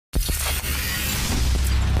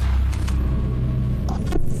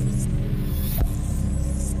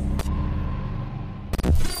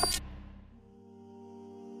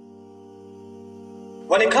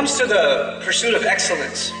When it comes to the pursuit of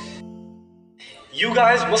excellence, you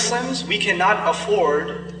guys, Muslims, we cannot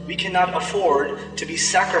afford to be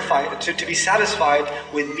satisfied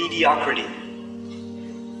with mediocrity.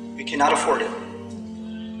 We cannot afford it.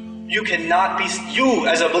 You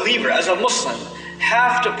as a believer, as a Muslim,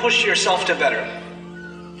 have to push yourself to better.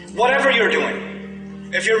 Whatever you're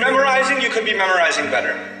doing. If you're memorizing, you could be memorizing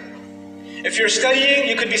better. If you're studying,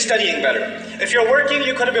 you could be studying better. If you're working,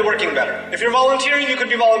 you could be working better. If you're volunteering, you could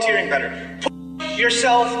be volunteering better. Push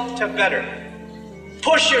yourself to better.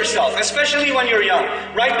 Push yourself, especially when you're young.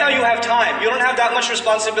 Right now you have time. You don't have that much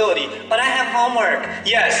responsibility. But I have homework.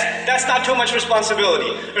 Yes, that's not too much responsibility.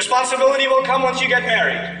 Responsibility will come once you get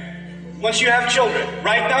married. Once you have children.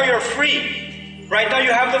 Right now you're free. Right now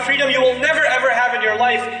you have the freedom you will never ever have in your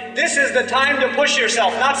life. This is the time to push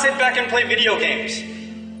yourself, not sit back and play video games.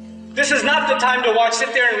 This is not the time to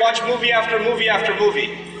sit there and watch movie after movie after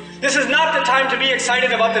movie. This is not the time to be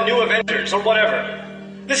excited about the new Avengers or whatever.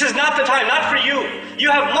 This is not the time, not for you. You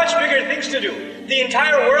have much bigger things to do. The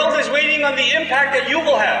entire world is waiting on the impact that you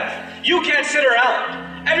will have. You can't sit around.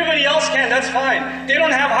 Everybody else can, that's fine. They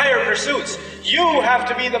don't have higher pursuits. You have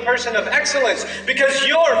to be the person of excellence because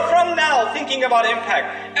you're from now thinking about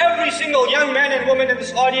impact. Every single young man and woman in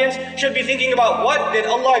this audience should be thinking about what did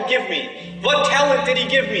Allah give me? What talent did He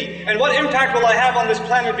give me? And what impact will I have on this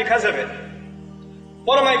planet because of it?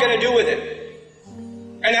 What am I going to do with it?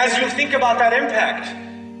 And as you think about that impact,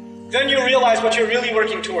 then you realize what you're really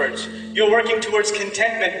working towards. You're working towards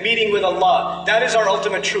contentment, meeting with Allah. That is our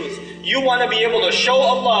ultimate truth. You want to be able to show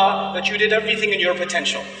Allah that you did everything in your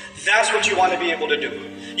potential. That's what you want to be able to do.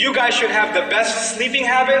 You guys should have the best sleeping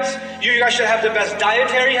habits. You guys should have the best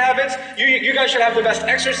dietary habits. You guys should have the best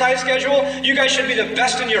exercise schedule. You guys should be the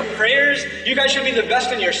best in your prayers. You guys should be the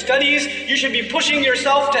best in your studies. You should be pushing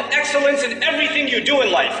yourself to excellence in everything you do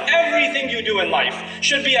in life. Everything you do in life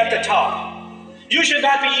should be at the top. You should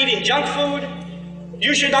not be eating junk food.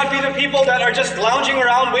 You should not be the people that are just lounging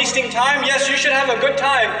around wasting time. Yes, you should have a good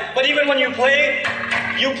time, but even when you play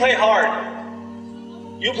hard.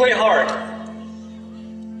 You play hard.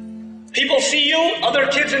 People see you, other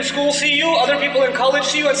kids in school see you, other people in college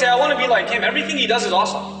see you and say, I want to be like him. Everything he does is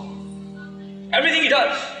awesome. Everything he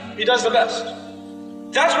does the best.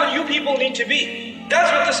 That's what you people need to be.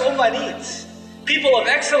 That's what this ummah needs. People of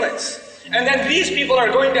excellence. And then these people are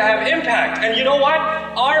going to have impact. And you know what?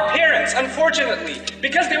 Our parents, unfortunately,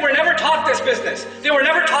 because they were never taught this business, they were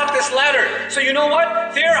never taught this ladder. So you know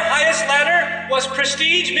what? Their highest ladder was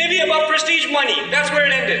prestige, maybe above prestige, money. That's where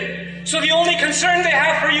it ended. So the only concern they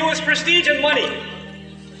have for you is prestige and money.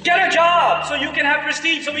 Get a job so you can have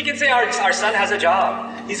prestige, so we can say our son has a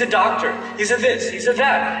job. He's a doctor. He's a this, he's a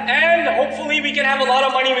that. And hopefully we can have a lot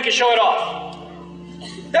of money, we can show it off.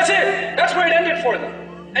 That's it. That's where it ended for them.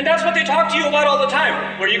 And that's what they talk to you about all the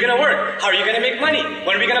time. Where are you going to work? How are you going to make money?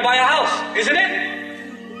 When are we going to buy a house? Isn't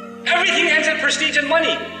it? Everything ends in prestige and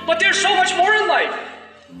money. But there's so much more in life.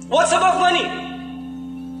 What's above money?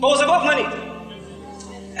 What was above money?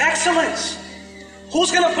 Excellence.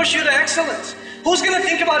 Who's going to push you to excellence? Who's going to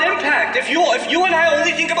think about impact? If you and I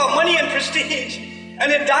only think about money and prestige,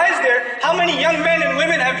 and it dies there, how many young men and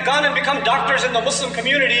women have gone and become doctors in the Muslim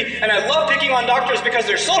community? And I love picking on doctors because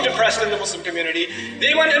they're so depressed in the Muslim community.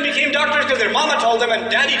 They went and became doctors because their mama told them and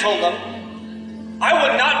daddy told them. I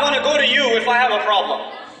would not want to go to you if I have a problem.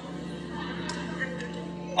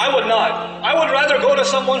 I would not. I would rather go to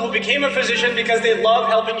someone who became a physician because they love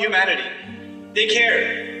helping humanity. They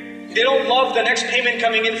care. They don't love the next payment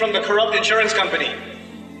coming in from the corrupt insurance company.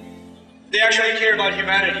 They actually care about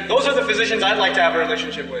humanity. Those are the physicians I'd like to have a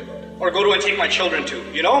relationship with. Or go to and take my children to,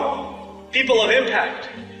 you know? People of impact.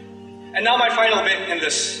 And now my final bit in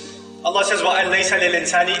this. Allah says, وَأَن لَيْسَ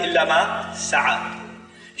لِلْإِنسَانِ إِلَّا مَا سَعَى.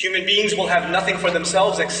 Human beings will have nothing for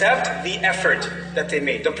themselves except the effort that they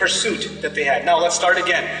made, the pursuit that they had. Now let's start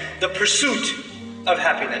again. The pursuit of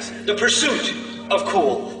happiness. The pursuit of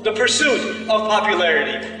cool. The pursuit of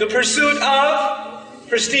popularity. The pursuit of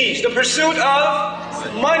prestige, the pursuit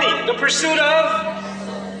of money, the pursuit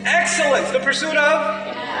of excellence, the pursuit of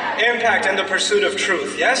impact, and the pursuit of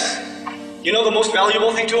truth, yes? You know the most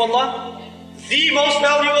valuable thing to Allah? The most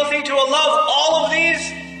valuable thing to Allah of all of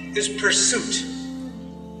these is pursuit.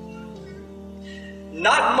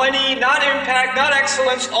 Not money, not impact, not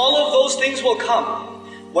excellence, all of those things will come.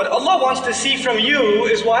 What Allah wants to see from you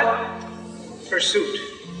is what? Pursuit.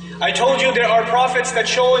 I told you there are prophets that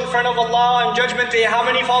show in front of Allah on Judgment Day how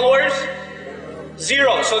many followers?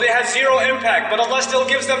 0. So they had 0 impact, but Allah still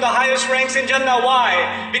gives them the highest ranks in Jannah.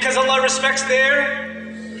 Why? Because Allah respects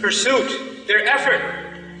their pursuit, their effort,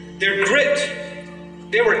 their grit.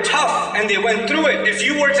 They were tough and they went through it. If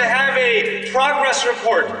you were to have a progress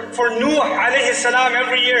report for Nuh alayhi salam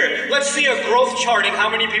every year, let's see a growth chart in how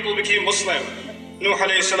many people became Muslim. Nuh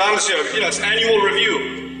alayhi salam, it's annual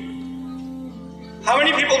review. How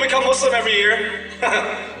many people become Muslim every year?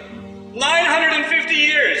 950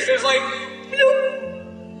 years. There's like,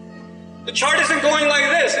 the chart isn't going like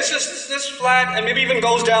this. It's just this flat and maybe even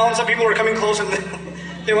goes down. Some people are coming close and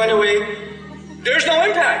they went away. There's no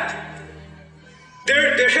impact.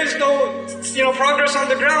 There is no progress on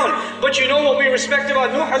the ground. But you know what we respect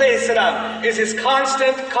about Nuh alayhi salam is his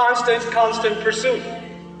constant pursuit.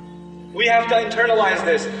 We have to internalize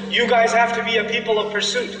this. You guys have to be a people of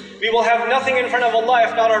pursuit. We will have nothing in front of Allah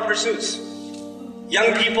if not our pursuits.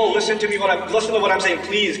 Young people, listen to what I'm saying,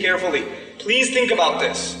 please, carefully. Please think about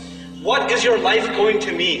this. What is your life going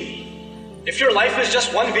to mean? If your life is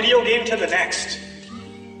just one video game to the next,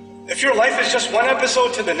 if your life is just one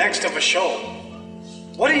episode to the next of a show,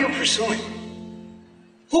 what are you pursuing?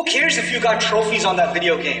 Who cares if you got trophies on that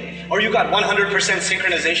video game, or you got 100%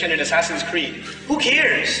 synchronization in Assassin's Creed? Who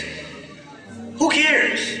cares? Who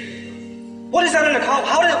cares? What is that in a call?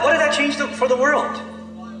 What did that change for the world?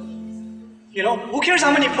 Who cares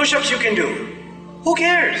how many push-ups you can do? Who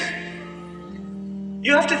cares?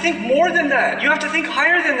 You have to think more than that. You have to think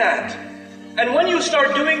higher than that. And when you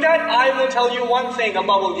start doing that, I will tell you one thing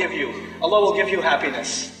Allah will give you. Allah will give you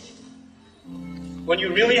happiness. When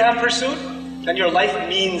you really have pursuit, then your life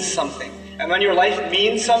means something. And when your life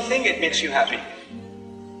means something, it makes you happy.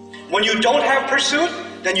 When you don't have pursuit,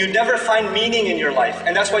 then you never find meaning in your life.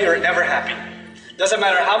 And that's why you're never happy. Doesn't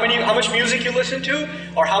matter how much music you listen to,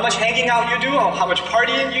 or how much hanging out you do, or how much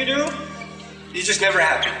partying you do, you're just never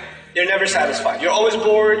happy. You're never satisfied. You're always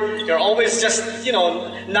bored. You're always just,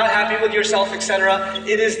 not happy with yourself, etc.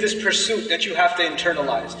 It is this pursuit that you have to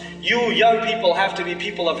internalize. You young people have to be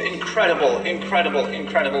people of incredible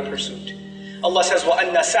pursuit. Allah says,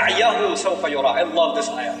 وَأَنَّ سَعْيَهُ سَوْفَ يُرَى. I love this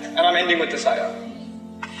ayah. And I'm ending with this ayah.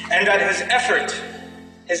 And that his effort,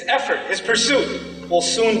 his pursuit will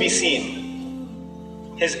soon be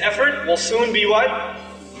seen. His effort will soon be what?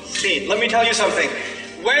 Seen. Let me tell you something.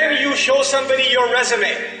 When you show somebody your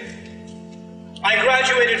resume, I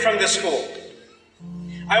graduated from this school.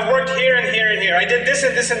 I worked here and here and here. I did this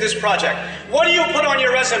and this and this project. What do you put on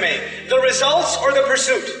your resume? The results or the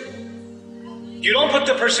pursuit? You don't put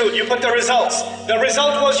the pursuit, you put the results. The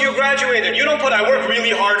result was you graduated. You don't put, I worked really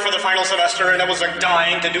hard for the final semester and I was like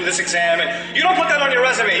dying to do this exam. And you don't put that on your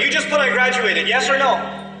resume. You just put I graduated. Yes or no?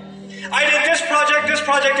 I did this project,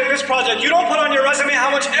 and this project. You don't put on your resume how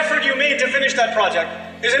much effort you made to finish that project.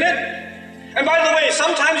 Isn't it? And by the way,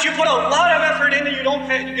 sometimes you put a lot of effort in and you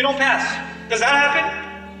don't pass. Does that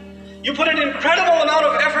happen? You put an incredible amount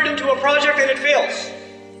of effort into a project and it fails.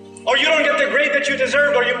 Or you don't get the grade that you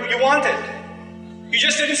deserved or you wanted. You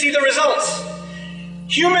just didn't see the results.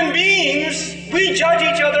 Human beings, we judge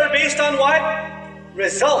each other based on what?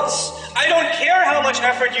 Results. I don't care how much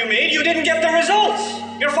effort you made, you didn't get the results.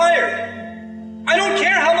 You're fired. I don't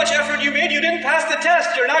care how much effort you made, you didn't pass the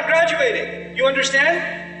test, you're not graduating. You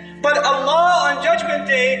understand? But Allah on Judgment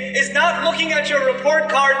Day is not looking at your report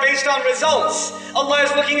card based on results. Allah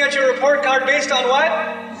is looking at your report card based on what?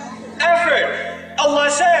 Effort.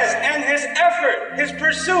 Allah says, and his effort, his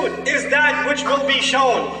pursuit is that which will be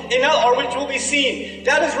shown, or which will be seen.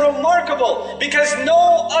 That is remarkable, because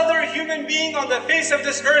no other human being on the face of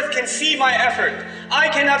this earth can see my effort. I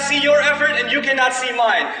cannot see your effort and you cannot see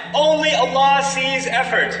mine. Only Allah sees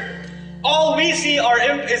effort. All we see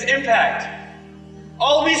is impact.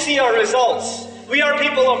 All we see are results. We are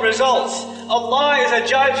people of results. Allah is a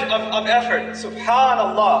judge of effort.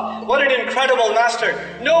 Subhanallah. What an incredible master.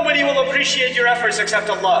 Nobody will appreciate your efforts except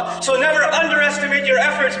Allah. So never underestimate your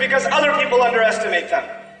efforts because other people underestimate them.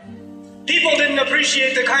 People didn't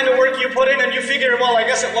appreciate the kind of work you put in and you figure, well, I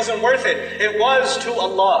guess it wasn't worth it. It was to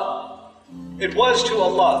Allah. It was to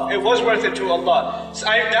Allah. It was worth it to Allah. So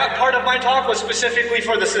that part of my talk was specifically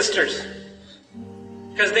for the sisters.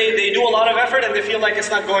 Because they do a lot of effort and they feel like it's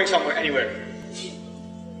not going anywhere.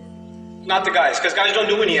 Not the guys, because guys don't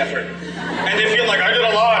do any effort. And they feel like, I did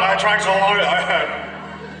a lot, I tried so hard.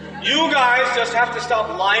 You guys just have to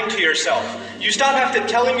stop lying to yourself. You stop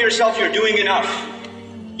telling yourself you're doing enough.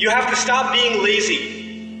 You have to stop being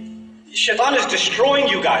lazy. Shaitan is destroying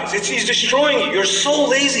you guys. He's destroying you. You're so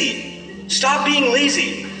lazy. Stop being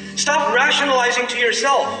lazy. Stop rationalizing to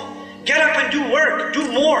yourself. Get up and do work,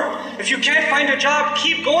 do more. If you can't find a job,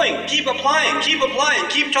 keep going, keep applying, keep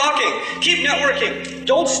talking, keep networking.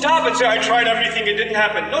 Don't stop and say, I tried everything, it didn't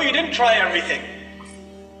happen. No, you didn't try everything.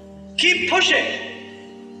 Keep pushing.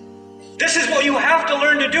 This is what you have to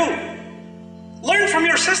learn to do. Learn from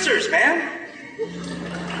your sisters, man.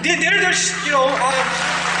 They're just, hold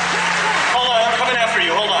on, I'm coming after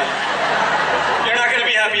you, hold on. You're not going to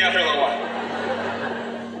be happy after a little while.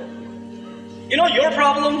 You know your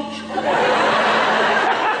problem?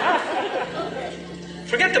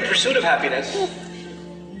 Forget the pursuit of happiness.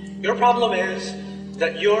 Your problem is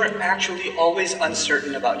that you're actually always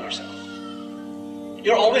uncertain about yourself.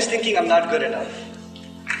 You're always thinking, I'm not good enough,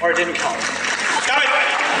 or it didn't count. Stop it!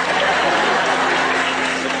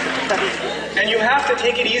 And you have to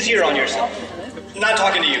take it easier on yourself. I'm not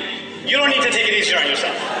talking to you. You don't need to take it easier on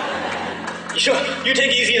yourself. You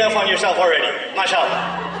take easy enough on yourself already,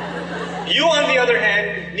 mashallah. You, on the other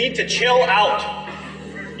hand, need to chill out.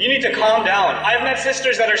 You need to calm down. I've met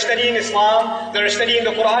sisters that are studying Islam, that are studying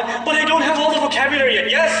the Quran, but I don't have all the vocabulary yet.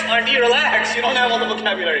 Yes, auntie, relax. You don't have all the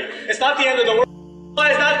vocabulary. It's not the end of the world. Allah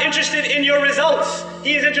is not interested in your results.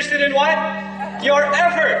 He is interested in what? Your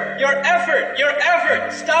effort. Your effort. Your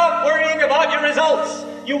effort. Stop worrying about your results.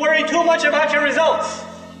 You worry too much about your results.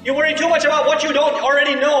 You worry too much about what you don't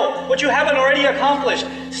already know, what you haven't already accomplished.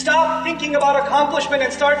 Stop thinking about accomplishment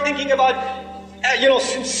and start thinking about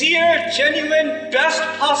sincere, genuine, best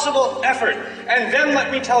possible effort. And then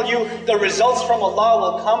let me tell you, the results from Allah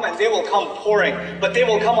will come, and they will come pouring. But they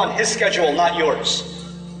will come on His schedule, not yours.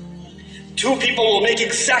 Two people will make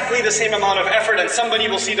exactly the same amount of effort, and somebody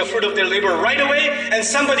will see the fruit of their labor right away, and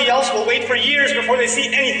somebody else will wait for years before they see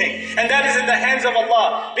anything. And that is in the hands of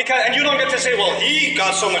Allah. And you don't get to say, well, he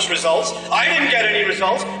got so much results, I didn't get any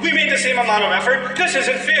results, we made the same amount of effort, this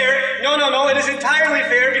isn't fair. No, it is entirely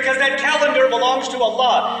fair, because that calendar belongs to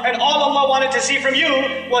Allah. And all Allah wanted to see from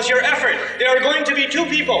you was your effort. There are going to be two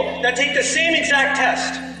people that take the same exact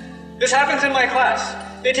test. This happens in my class.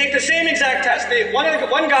 They take the same exact test.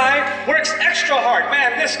 One guy works extra hard.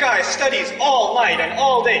 Man, this guy studies all night and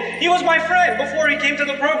all day. He was my friend before he came to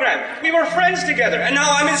the program. We were friends together, and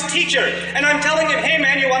now I'm his teacher. And I'm telling him, hey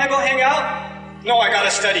man, you want to go hang out? No, I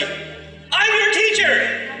gotta study. I'm your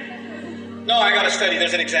teacher! No, I gotta study,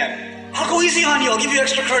 there's an exam. I'll go easy on you, I'll give you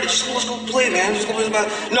extra credit. Let's go play, man. Let's go play.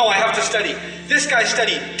 No, I have to study. This guy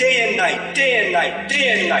studied day and night, day and night,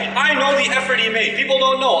 day and night. I know the effort he made. People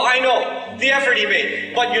don't know. I know the effort he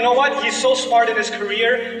made. But you know what? He's so smart in his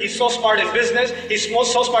career. He's so smart in business. He's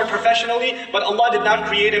so smart professionally. But Allah did not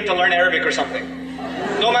create him to learn Arabic or something.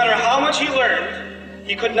 No matter how much he learned,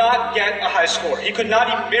 he could not get a high score. He could not,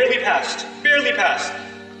 he barely passed. Barely passed.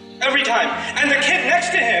 Every time. And the kid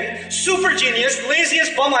next to him, super genius,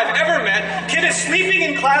 laziest bum I've ever met, kid is sleeping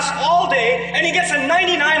in class all day, and he gets a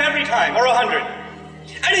 99 every time, or 100.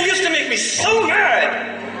 And it used to make me so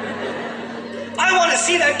mad. I want to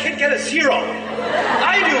see that kid get a 0.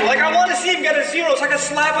 I do. I want to see him get a 0 so I can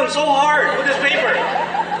slap him so hard with his paper.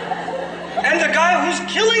 And the guy who's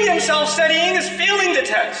killing himself studying is failing the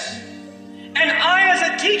test. And I, as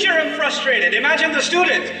a teacher, am frustrated. Imagine the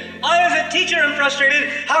student. I, as a teacher, am frustrated.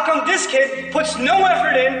 How come this kid puts no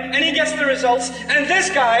effort in and he gets the results, and this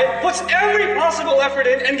guy puts every possible effort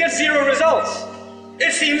in and gets 0 results?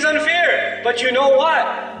 It seems unfair. But you know what?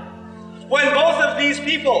 When both of these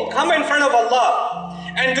people come in front of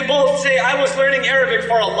Allah and to both say, I was learning Arabic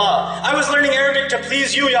for Allah, I was learning Arabic to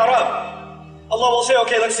please you, Ya Rab, Allah will say,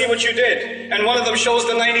 okay, let's see what you did. And one of them shows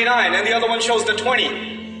the 99 and the other one shows the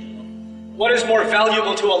 20. What is more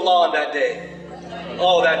valuable to Allah on that day?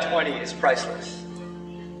 Oh, that 20 is priceless.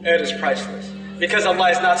 It is priceless. Because Allah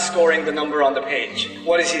is not scoring the number on the page.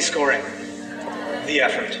 What is He scoring? The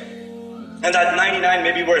effort. And that 99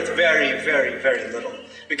 may be worth very, very, very little.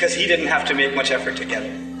 Because he didn't have to make much effort to get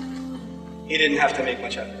it. He didn't have to make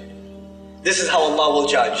much effort. This is how Allah will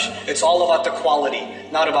judge. It's all about the quality,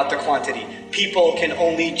 not about the quantity. People can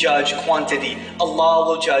only judge quantity. Allah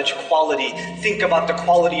will judge quality. Think about the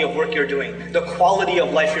quality of work you're doing, the quality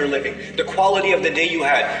of life you're living, the quality of the day you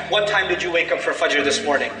had. What time did you wake up for Fajr this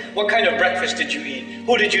morning? What kind of breakfast did you eat?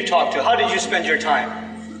 Who did you talk to? How did you spend your time?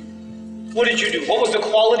 What did you do? What was the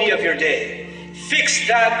quality of your day? Fix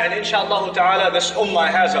that, and inshallah ta'ala, this ummah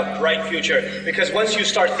has a bright future. Because once you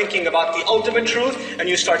start thinking about the ultimate truth, and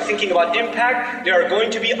you start thinking about impact, there are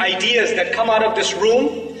going to be ideas that come out of this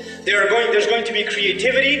room. There's going to be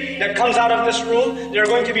creativity that comes out of this room. There are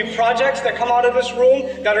going to be projects that come out of this room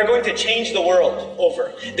that are going to change the world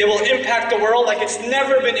over. They will impact the world like it's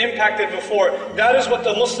never been impacted before. That is what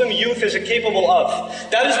the Muslim youth is capable of.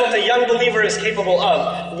 That is what the young believer is capable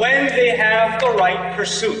of when they have the right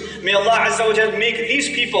pursuit. May Allah Azza wa Jal make these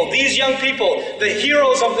people, these young people, the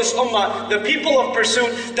heroes of this ummah, the people of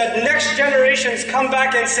pursuit, that next generations come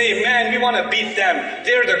back and say, man, we want to beat them.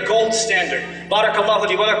 They're the gold standard. Barakallahu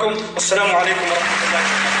li wa lakum. Wassalamu alaikum wa rahmatullahi wa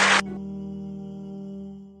barakatuh.